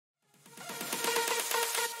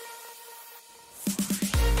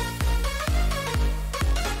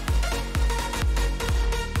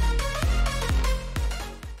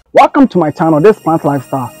Welcome to my channel, This Plant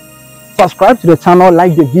Lifestyle. Subscribe to the channel,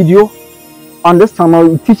 like the video. On this channel,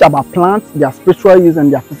 we teach about plants, their spiritual use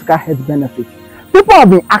and their physical health benefits. People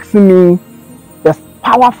have been asking me the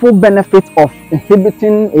powerful benefits of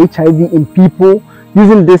inhibiting HIV in people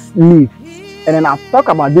using this leaf. And then I've talked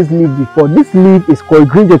about this leaf before. This leaf is called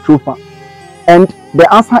Green Jatropha. And the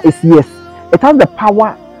answer is yes. It has the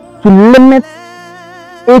power to limit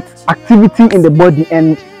its activity in the body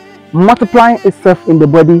and multiplying itself in the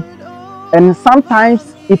body, and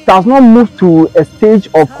sometimes it does not move to a stage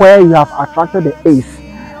of where you have attracted the AIDS.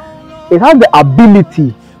 It has the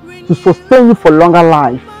ability to sustain you for longer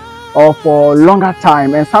life or for longer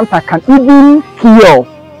time, and sometimes can even heal.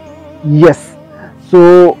 Yes.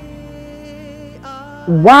 So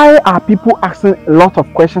why are people asking a lot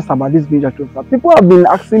of questions about this Green Jatropha? People have been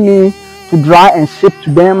asking me to dry and ship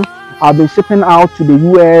to them. I've been shipping out to the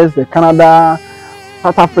US, Canada,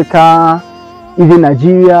 South Africa, even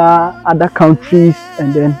Nigeria, other countries,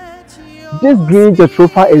 and then this Green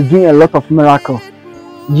Jatropha is doing a lot of miracles.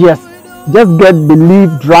 Yes, just get the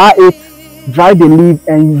leaf, dry the leaf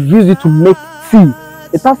and use it to make tea.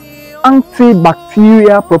 It has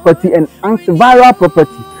antibacterial property and antiviral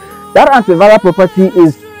property. That antiviral property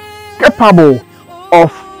is capable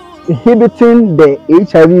of inhibiting the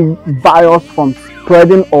HIV virus from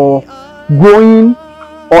spreading or growing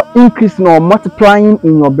or increasing or multiplying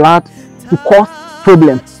in your blood to cause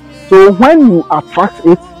problems. So when you attract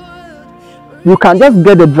it, you can just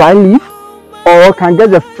get the dry leaf or you can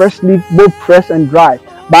get the fresh leaf, both fresh and dry.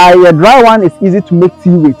 But the dry one is easy to make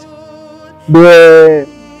tea with. The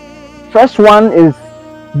fresh one is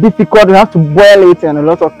difficult. You have to boil it and a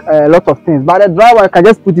lot of things. But the dry one, you can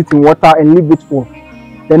just put it in water and leave it for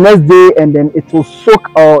the next day, and then it will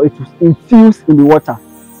soak or it will infuse in the water.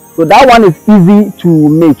 So that one is easy to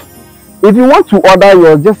make. If you want to order,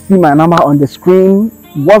 you'll just see my number on the screen.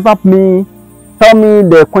 WhatsApp me, tell me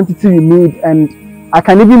the quantity you need, and I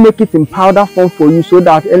can even make it in powder form for you, so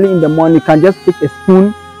that early in the morning you can just take a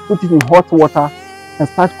spoon, put it in hot water and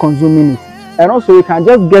start consuming it. And also you can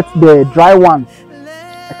just get the dry one.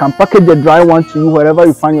 I can package the dry one to you wherever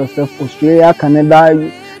you find yourself, Australia,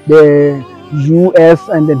 Canada, the US,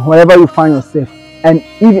 and then wherever you find yourself, and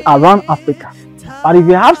even around Africa. But if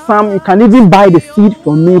you have some, you can even buy the seed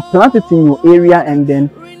from me, plant it in your area, and then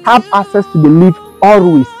have access to the leaf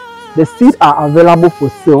always. The seeds are available for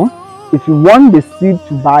sale. If you want the seed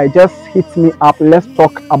to buy, just hit me up. Let's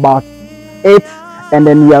talk about it, and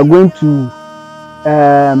then we are going to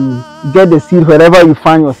get the seed wherever you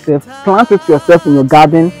find yourself. Plant it yourself in your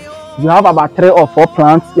garden. If you have about 3 or 4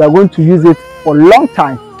 plants, you are going to use it for a long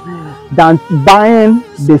time than buying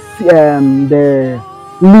the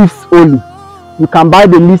leaves only. You can buy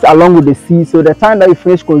the leaves along with the seed, so the time that you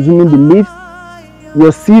finish consuming the leaves,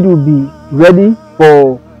 your seed will be ready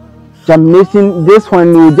for germination. This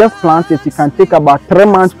one, you just plant it, it can take about 3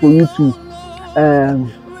 months for you to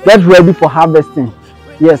get ready for harvesting.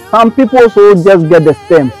 Yes, some people also just get the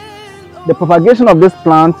stem. The propagation of this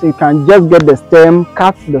plant, you can just get the stem,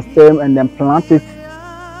 cut the stem and then plant it.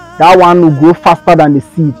 That one will grow faster than the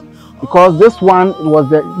seed, because this one was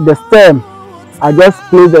the stem. I just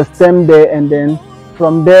placed the stem there, and then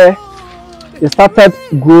from there it started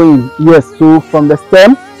growing. Yes, so from the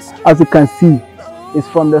stem, as you can see, it's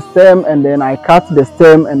from the stem, and then I cut the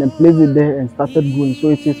stem and then placed it there and started growing. So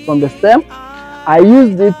it is from the stem. I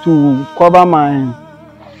used it to cover my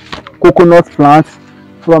coconut plants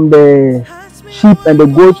from the sheep and the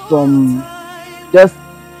goats from just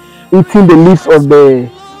eating the leaves of the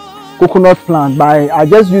coconut plant. But I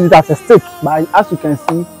just use it as a stick. But as you can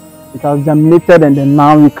see, it has germinated, and then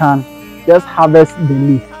now you can just harvest the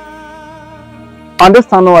leaf. On this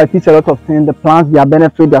channel, I teach a lot of things: the plants, their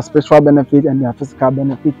benefit, their spiritual benefit, and their physical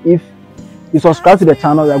benefit. If you subscribe to the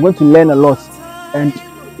channel, you are going to learn a lot. And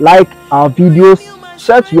like our videos,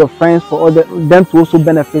 share to your friends for them to also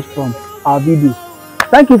benefit from our videos.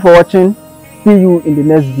 Thank you for watching. See you in the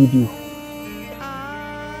next video.